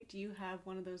do you have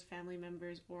one of those family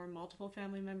members or multiple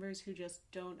family members who just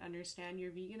don't understand your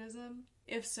veganism?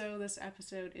 If so, this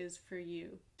episode is for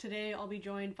you. Today I'll be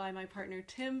joined by my partner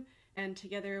Tim, and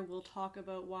together we'll talk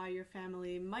about why your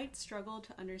family might struggle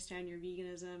to understand your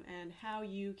veganism and how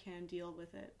you can deal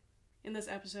with it. In this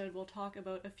episode, we'll talk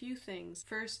about a few things.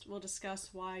 First, we'll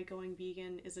discuss why going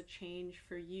vegan is a change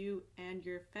for you and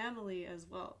your family as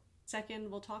well.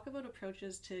 Second, we'll talk about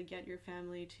approaches to get your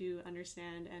family to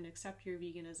understand and accept your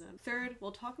veganism. Third,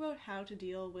 we'll talk about how to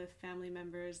deal with family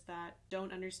members that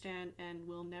don't understand and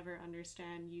will never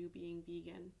understand you being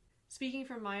vegan. Speaking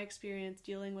from my experience,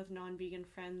 dealing with non-vegan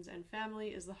friends and family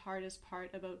is the hardest part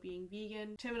about being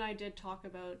vegan. Tim and I did talk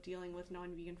about dealing with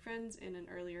non-vegan friends in an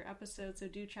earlier episode, so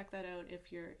do check that out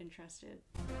if you're interested.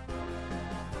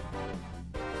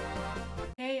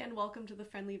 Hey, and welcome to the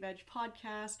Friendly Veg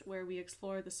podcast, where we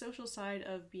explore the social side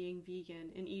of being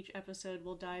vegan. In each episode,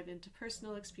 we'll dive into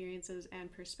personal experiences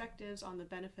and perspectives on the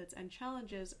benefits and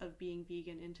challenges of being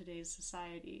vegan in today's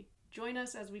society. Join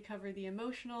us as we cover the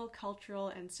emotional, cultural,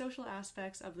 and social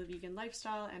aspects of the vegan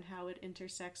lifestyle and how it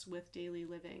intersects with daily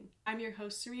living. I'm your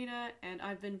host, Serena, and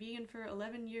I've been vegan for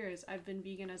 11 years. I've been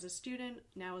vegan as a student,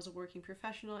 now as a working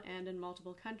professional, and in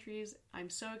multiple countries. I'm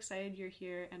so excited you're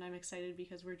here, and I'm excited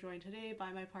because we're joined today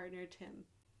by my partner, Tim.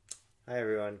 Hi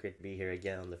everyone, great to be here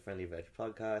again on the Friendly Veg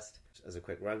podcast. As a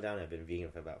quick rundown, I've been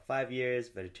vegan for about 5 years,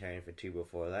 vegetarian for 2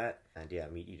 before that, and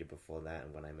meat eater before that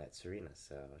and when I met Serena.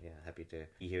 So happy to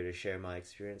be here to share my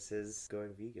experiences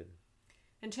going vegan.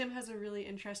 And Tim has a really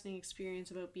interesting experience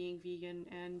about being vegan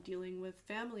and dealing with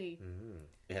family.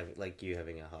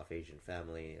 Having a half Asian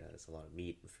family, there's a lot of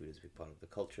meat and food is a big part of the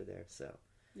culture there, so...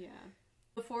 Yeah.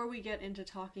 Before we get into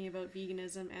talking about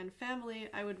veganism and family,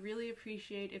 I would really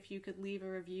appreciate if you could leave a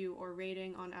review or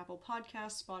rating on Apple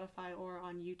Podcasts, Spotify, or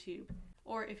on YouTube.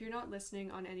 Or if you're not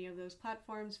listening on any of those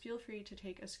platforms, feel free to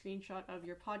take a screenshot of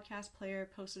your podcast player,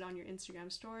 post it on your Instagram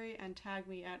story, and tag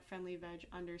me at friendlyveg_.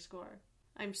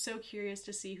 I'm so curious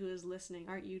to see who is listening,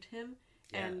 aren't you, Tim?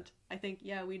 Yeah. And I think,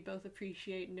 we'd both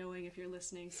appreciate knowing if you're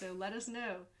listening, so let us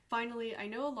know. Finally, I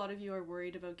know a lot of you are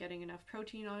worried about getting enough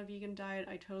protein on a vegan diet.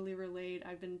 I totally relate.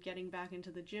 I've been getting back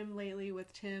into the gym lately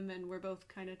with Tim, and we're both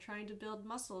kind of trying to build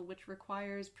muscle, which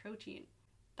requires protein.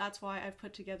 That's why I've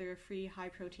put together a free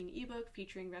high-protein ebook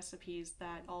featuring recipes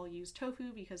that all use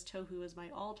tofu, because tofu is my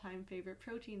all-time favorite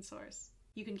protein source.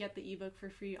 You can get the ebook for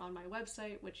free on my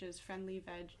website, which is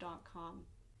friendlyveg.com.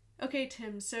 Okay,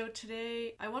 Tim, so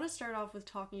today I want to start off with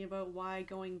talking about why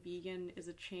going vegan is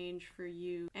a change for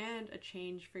you and a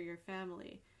change for your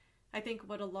family. I think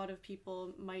what a lot of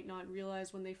people might not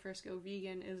realize when they first go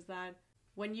vegan is that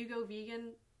when you go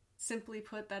vegan, simply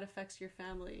put, that affects your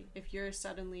family. If you're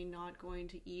suddenly not going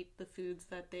to eat the foods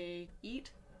that they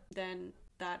eat, then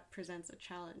that presents a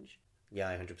challenge. Yeah,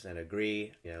 I 100%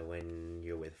 agree. When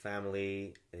you're with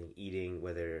family and eating,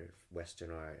 whether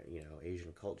Western or,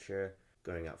 Asian culture,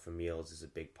 going out for meals is a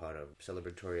big part of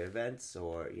celebratory events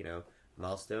or,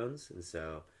 milestones. And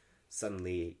so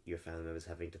suddenly your family members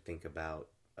having to think about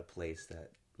a place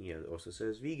that, also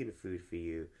serves vegan food for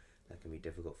you, that can be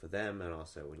difficult for them. And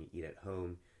also when you eat at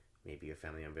home, maybe your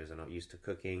family members are not used to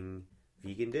cooking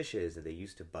vegan dishes and they're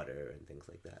used to butter and things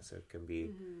like that. So it can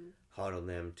be hard on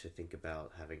them to think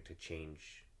about having to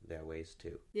change their ways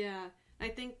too. Yeah, I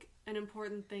think an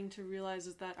important thing to realize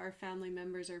is that our family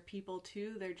members are people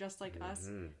too. They're just like us.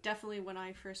 Definitely when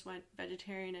I first went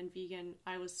vegetarian and vegan,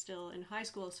 I was still in high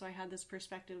school, so I had this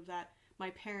perspective that my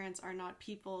parents are not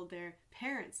people, they're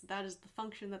parents. That is the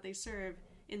function that they serve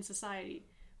in society,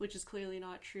 which is clearly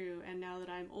not true. And now that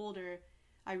I'm older,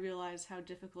 I realize how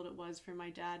difficult it was for my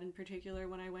dad in particular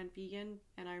when I went vegan.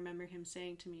 And I remember him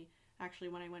saying to me, actually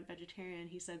when I went vegetarian,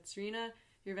 he said, "Serena,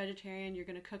 you're vegetarian, you're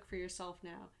going to cook for yourself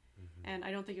now." And I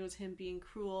don't think it was him being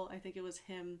cruel. I think it was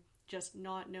him just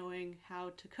not knowing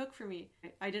how to cook for me.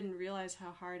 I didn't realize how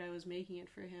hard I was making it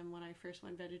for him when I first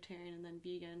went vegetarian and then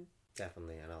vegan.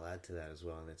 Definitely, and I'll add to that as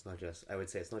well. And it's not just, I would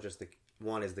say it's not just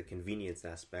one is the convenience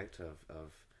aspect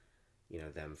of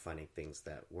them finding things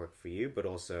that work for you, but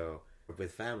also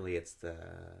with family, it's the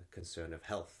concern of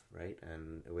health, right?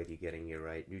 And whether you're getting your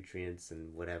right nutrients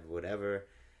and whatever.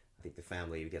 I think the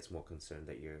family gets more concerned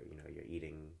that you're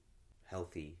eating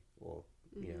healthy or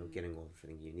getting all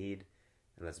everything you need,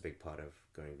 and that's a big part of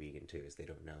going vegan too, is they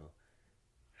don't know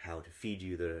how to feed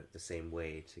you the same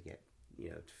way to get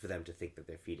for them to think that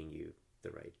they're feeding you the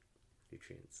right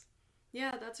nutrients.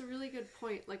 Yeah, that's a really good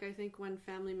point. Like, I think when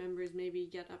family members maybe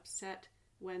get upset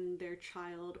when their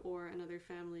child or another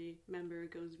family member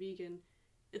goes vegan,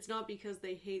 it's not because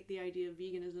they hate the idea of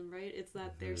veganism, right? It's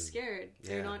that they're scared.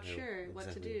 They're not sure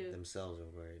what to do. Themselves are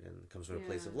worried, and it comes from a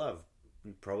place of love,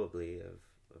 probably of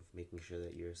sure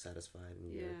that you're satisfied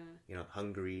and Yeah. you're not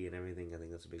hungry and everything. I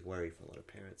think that's a big worry for a lot of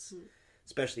parents,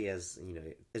 especially as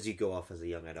as you go off as a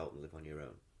young adult and live on your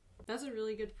own. That's a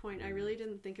really good point. I really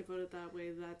didn't think about it that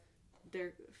way, that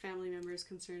their family members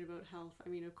concerned about health. I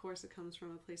mean, of course it comes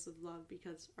from a place of love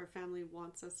because our family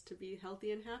wants us to be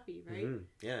healthy and happy, right?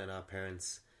 Yeah, and our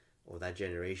parents or that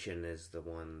generation is the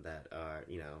one that are,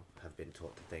 have been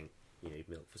taught to think,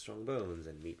 milk for strong bones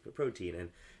and meat for protein. And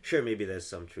sure, maybe there's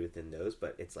some truth in those,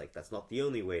 but it's like that's not the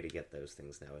only way to get those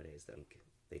things nowadays.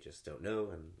 They just don't know,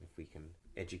 and if we can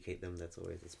educate them,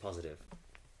 it's positive.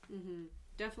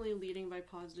 Definitely leading by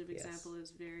positive example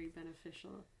is very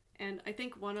beneficial. And I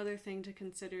think one other thing to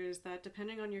consider is that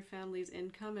depending on your family's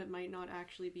income, it might not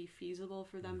actually be feasible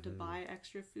for them to buy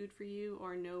extra food for you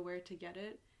or know where to get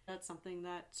it. That's something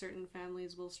that certain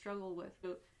families will struggle with.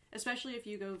 So, especially if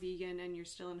you go vegan and you're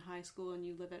still in high school and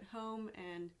you live at home,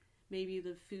 and maybe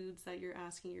the foods that you're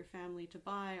asking your family to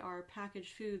buy are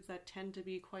packaged foods that tend to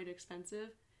be quite expensive,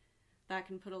 that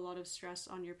can put a lot of stress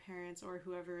on your parents or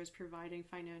whoever is providing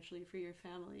financially for your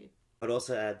family. I'd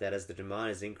also add that as the demand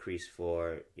has increased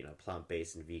for,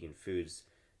 plant-based and vegan foods,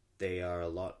 they are a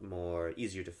lot more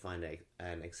easier to find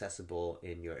and accessible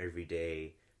in your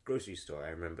everyday grocery store. I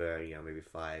remember, maybe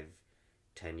 5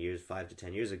 to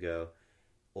 10 years ago,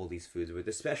 all these foods were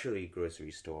the specialty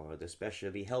grocery store or the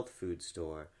specialty health food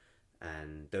store,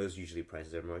 and those usually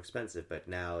prices are more expensive, but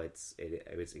now it's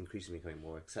increasingly becoming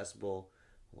more accessible.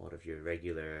 A lot of your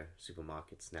regular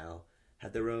supermarkets now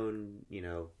have their own,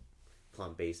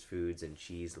 plant-based foods and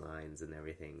cheese lines and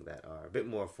everything that are a bit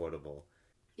more affordable.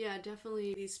 Yeah,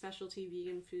 definitely these specialty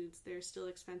vegan foods, they're still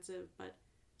expensive, but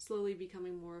slowly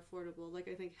becoming more affordable. Like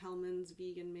I think Hellmann's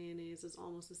vegan mayonnaise is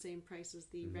almost the same price as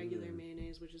the regular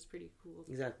mayonnaise, which is pretty cool.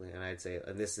 Exactly, and I'd say,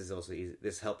 and this is also easy,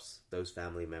 this helps those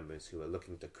family members who are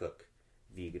looking to cook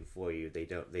vegan for you. They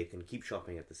can keep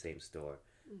shopping at the same store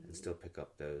and still pick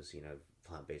up those,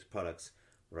 plant-based products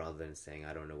rather than saying,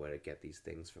 I don't know where to get these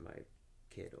things for my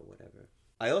kid or whatever.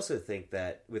 I also think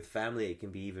that with family it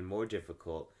can be even more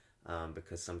difficult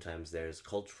because sometimes there's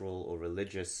cultural or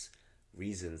religious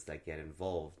reasons that get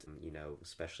involved,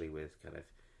 especially with kind of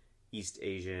East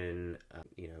Asian,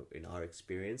 in our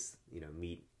experience,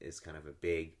 meat is kind of a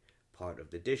big part of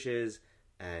the dishes,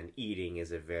 and eating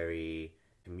is a very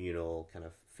communal, kind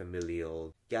of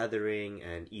familial gathering,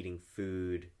 and eating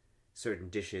food, certain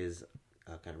dishes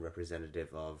are kind of representative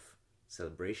of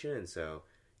celebration. And so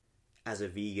as a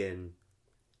vegan,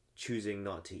 choosing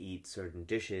not to eat certain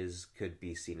dishes could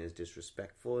be seen as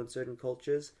disrespectful in certain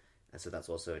cultures. And so that's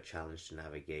also a challenge to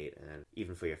navigate, and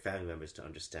even for your family members to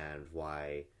understand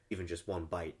why even just one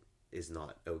bite is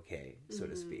not okay, so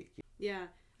to speak. Yeah,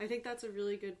 I think that's a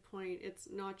really good point. It's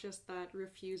not just that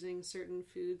refusing certain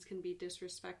foods can be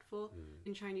disrespectful.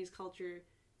 In Chinese culture,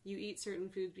 you eat certain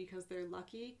foods because they're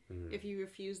lucky. If you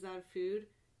refuse that food,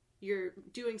 you're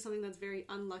doing something that's very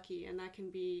unlucky, and that can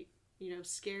be,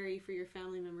 scary for your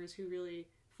family members who really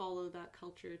follow that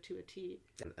culture to a T.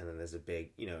 And then there's a big,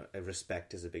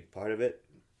 respect is a big part of it.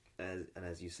 And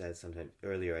as you said sometime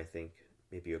earlier, I think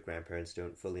maybe your grandparents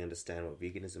don't fully understand what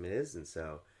veganism is. And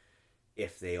so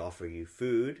if they offer you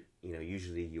food,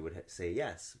 usually you would say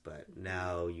yes. But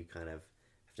now you kind of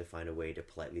have to find a way to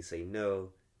politely say no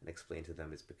and explain to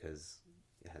them it's because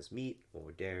it has meat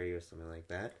or dairy or something like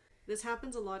that. This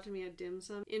happens a lot to me at dim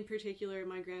sum. In particular,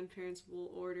 my grandparents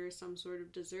will order some sort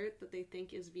of dessert that they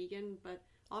think is vegan, but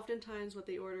oftentimes what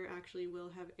they order actually will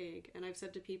have egg. And I've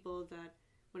said to people that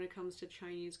when it comes to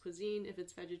Chinese cuisine, if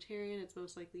it's vegetarian, it's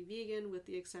most likely vegan, with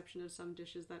the exception of some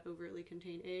dishes that overtly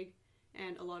contain egg,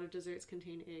 and a lot of desserts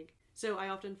contain egg. So I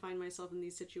often find myself in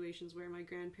these situations where my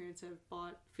grandparents have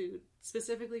bought food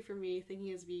specifically for me, thinking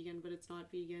it's vegan, but it's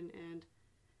not vegan, and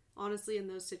honestly, in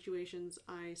those situations,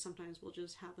 I sometimes will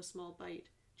just have a small bite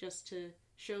just to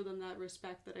show them that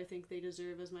respect that I think they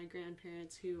deserve as my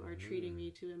grandparents who are treating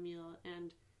me to a meal.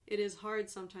 And it is hard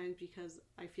sometimes because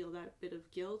I feel that bit of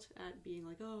guilt at being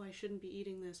like, oh, I shouldn't be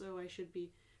eating this, oh, I should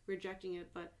be rejecting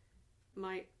it, but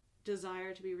my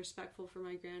desire to be respectful for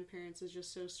my grandparents is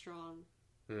just so strong.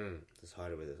 It's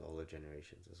harder with older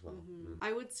generations as well.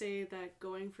 I would say that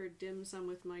going for dim sum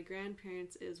with my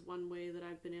grandparents is one way that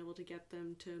I've been able to get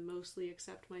them to mostly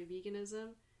accept my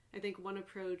veganism. I think one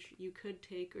approach you could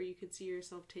take, or you could see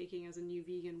yourself taking as a new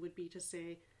vegan, would be to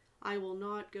say, I will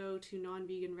not go to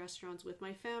non-vegan restaurants with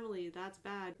my family. That's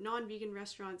bad. Non-vegan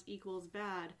restaurants equals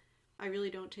bad. I really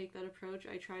don't take that approach.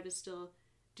 I try to still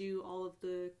do all of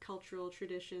the cultural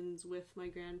traditions with my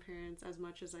grandparents as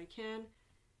much as I can.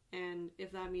 And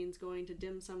if that means going to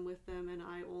dim sum with them and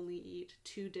I only eat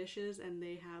 2 dishes and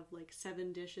they have like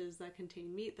 7 dishes that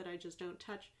contain meat that I just don't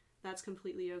touch, that's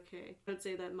completely okay. I would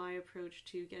say that my approach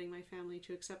to getting my family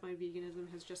to accept my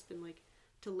veganism has just been like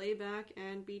to lay back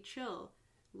and be chill.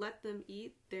 Let them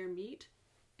eat their meat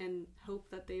and hope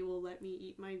that they will let me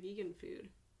eat my vegan food.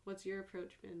 What's your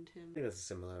approach been, Tim? I think that's a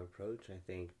similar approach. I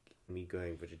think me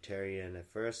going vegetarian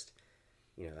at first,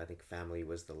 I think family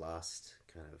was the last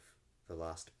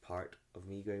part of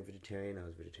me going vegetarian. I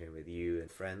was vegetarian with you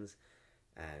and friends.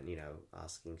 And,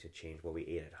 asking to change what we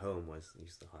ate at home was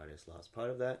the hardest last part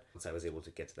of that. Once I was able to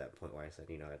get to that point where I said,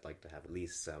 I'd like to have at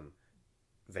least some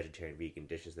vegetarian vegan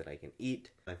dishes that I can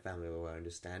eat, my family were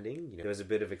understanding. There was a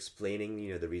bit of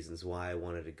explaining, the reasons why I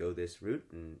wanted to go this route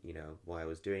and, why I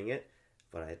was doing it.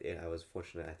 But I was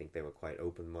fortunate. I think they were quite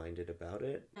open-minded about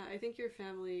it. I think your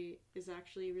family is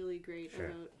actually really great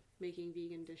about making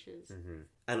vegan dishes.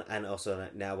 Mm-hmm. And also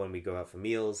now when we go out for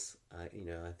meals, I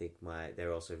think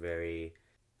they're also very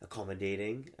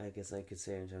accommodating, I guess I could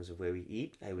say, in terms of where we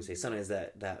eat. I would say sometimes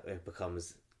that it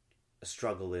becomes a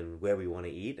struggle in where we want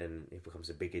to eat, and it becomes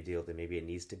a bigger deal than maybe it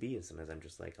needs to be. And sometimes I'm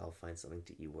just like, I'll find something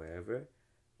to eat wherever.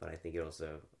 But I think it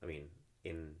also,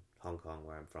 in Hong Kong,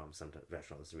 where I'm from, some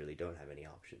restaurants really don't have any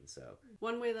options. So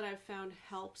one way that I've found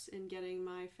helps in getting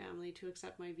my family to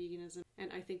accept my veganism,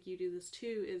 and I think you do this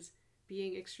too, is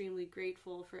being extremely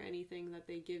grateful for anything that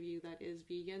they give you that is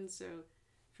vegan. So,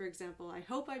 for example, I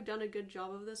hope I've done a good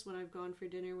job of this when I've gone for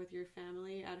dinner with your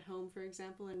family at home, for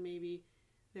example, and maybe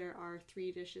there are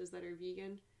 3 dishes that are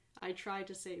vegan. I try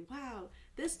to say, wow,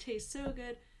 this tastes so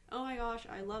good. Oh my gosh,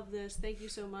 I love this. Thank you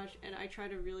so much. And I try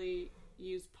to really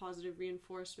use positive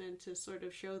reinforcement to sort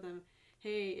of show them,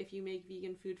 hey, if you make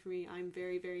vegan food for me, I'm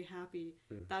very, very happy.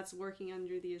 That's working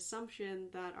under the assumption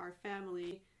that our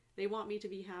family, they want me to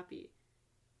be happy.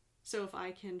 So if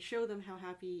I can show them how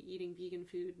happy eating vegan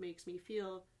food makes me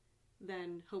feel,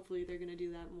 then hopefully they're going to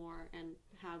do that more and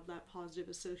have that positive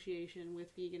association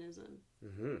with veganism.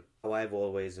 Mm-hmm. How I've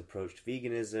always approached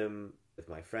veganism with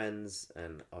my friends,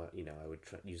 and I would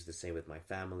use the same with my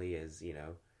family, is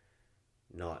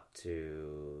not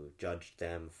to judge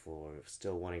them for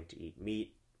still wanting to eat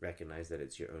meat. Recognize that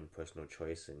it's your own personal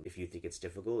choice, and if you think it's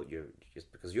difficult, you're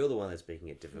just because you're the one that's making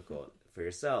it difficult for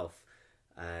yourself.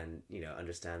 And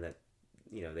understand that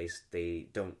they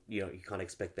don't, you can't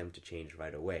expect them to change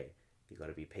right away. You got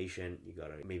to be patient. You got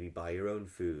to maybe buy your own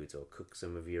foods or cook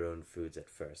some of your own foods at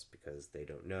first because they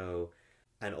don't know.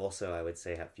 And also I would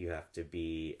say you have to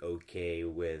be okay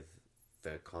with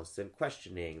the constant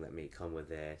questioning that may come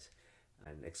with it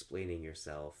and explaining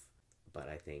yourself. But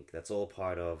I think that's all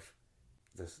part of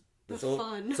fun.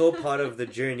 It's all part of the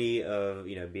journey of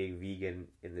being vegan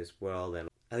in this world. And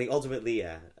I think ultimately,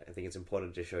 I think it's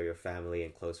important to show your family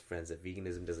and close friends that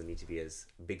veganism doesn't need to be as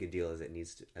big a deal as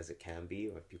it can be,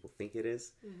 or people think it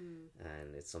is. Mm-hmm.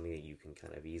 And it's something that you can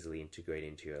kind of easily integrate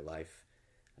into your life,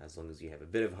 as long as you have a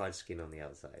bit of hard skin on the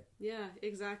outside. Yeah,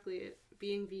 exactly.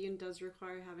 Being vegan does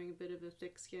require having a bit of a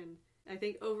thick skin. I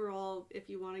think overall, if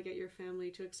you want to get your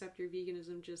family to accept your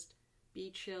veganism, just be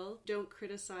chill. Don't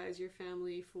criticize your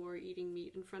family for eating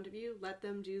meat in front of you. Let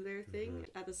them do their thing.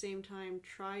 Mm-hmm. At the same time,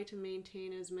 try to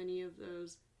maintain as many of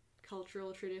those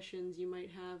cultural traditions you might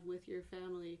have with your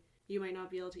family. You might not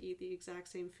be able to eat the exact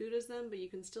same food as them, but you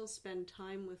can still spend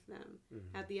time with them.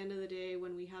 Mm-hmm. At the end of the day,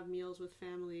 when we have meals with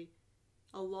family,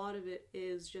 a lot of it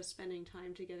is just spending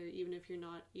time together, even if you're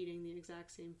not eating the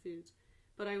exact same foods.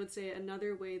 But I would say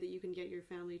another way that you can get your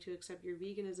family to accept your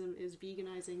veganism is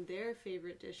veganizing their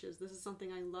favorite dishes. This is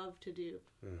something I love to do.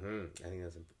 Mm-hmm. I think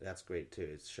that's great too.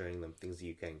 It's showing them things that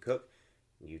you can cook.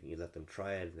 You let them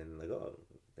try it, and then like, oh,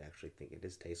 they actually think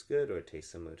it tastes good, or it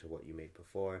tastes similar to what you made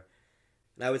before.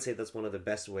 And I would say that's one of the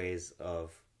best ways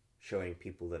of showing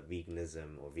people that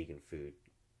veganism or vegan food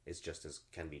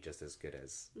can be just as good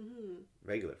as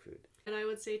regular food. And I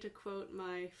would say, to quote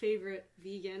my favorite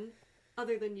vegan,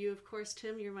 other than you, of course,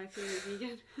 Tim, you're my favorite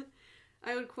vegan.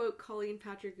 I would quote Colleen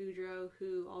Patrick Goudreau,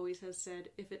 who always has said,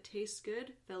 if it tastes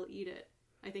good, they'll eat it.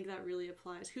 I think that really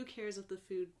applies. Who cares if the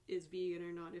food is vegan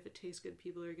or not? If it tastes good,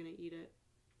 people are going to eat it.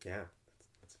 Yeah,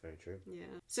 that's very true.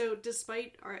 Yeah. So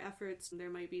despite our efforts, there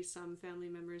might be some family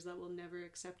members that will never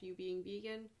accept you being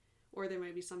vegan, or there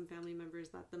might be some family members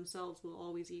that themselves will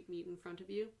always eat meat in front of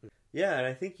you. Yeah, and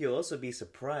I think you'll also be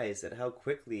surprised at how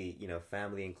quickly,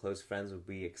 family and close friends will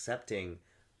be accepting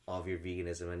of your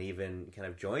veganism and even kind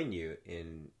of join you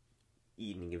in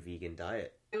eating a vegan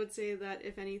diet. I would say that,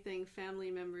 if anything,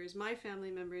 my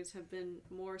family members have been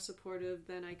more supportive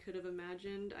than I could have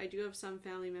imagined. I do have some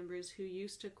family members who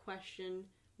used to question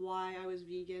why I was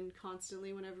vegan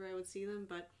constantly whenever I would see them,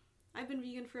 but I've been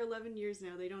vegan for 11 years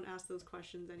now. They don't ask those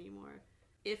questions anymore.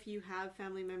 If you have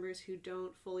family members who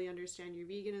don't fully understand your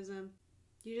veganism,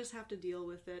 you just have to deal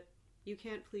with it. You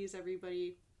can't please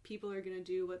everybody. People are going to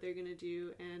do what they're going to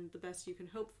do, and the best you can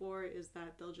hope for is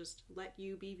that they'll just let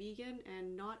you be vegan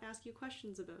and not ask you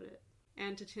questions about it.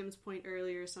 And to Tim's point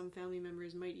earlier, some family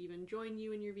members might even join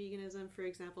you in your veganism. For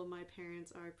example, my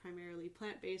parents are primarily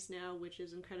plant-based now, which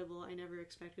is incredible. I never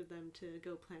expected them to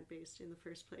go plant-based in the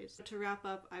first place. To wrap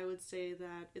up, I would say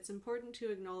that it's important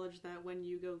to acknowledge that when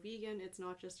you go vegan, it's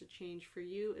not just a change for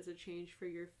you, it's a change for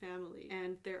your family.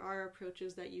 And there are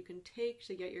approaches that you can take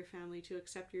to get your family to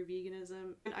accept your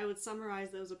veganism. And I would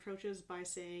summarize those approaches by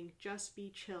saying, just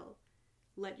be chill.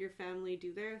 Let your family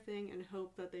do their thing and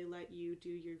hope that they let you do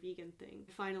your vegan thing.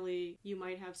 Finally, you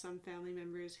might have some family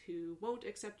members who won't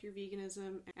accept your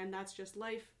veganism, and that's just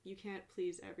life. You can't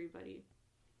please everybody.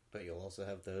 But you'll also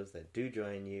have those that do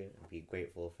join you, and be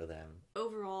grateful for them.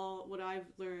 Overall, what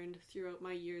I've learned throughout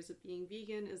my years of being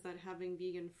vegan is that having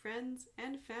vegan friends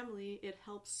and family, it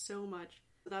helps so much.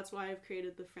 That's why I've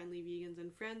created the Friendly Vegans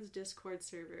and Friends Discord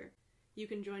server. You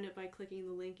can join it by clicking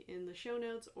the link in the show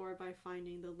notes or by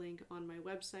finding the link on my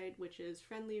website, which is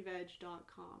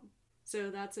friendlyveg.com.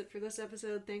 So that's it for this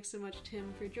episode. Thanks so much,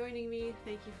 Tim, for joining me.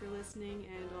 Thank you for listening,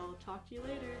 and I'll talk to you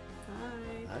later.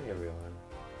 Bye. Bye, everyone.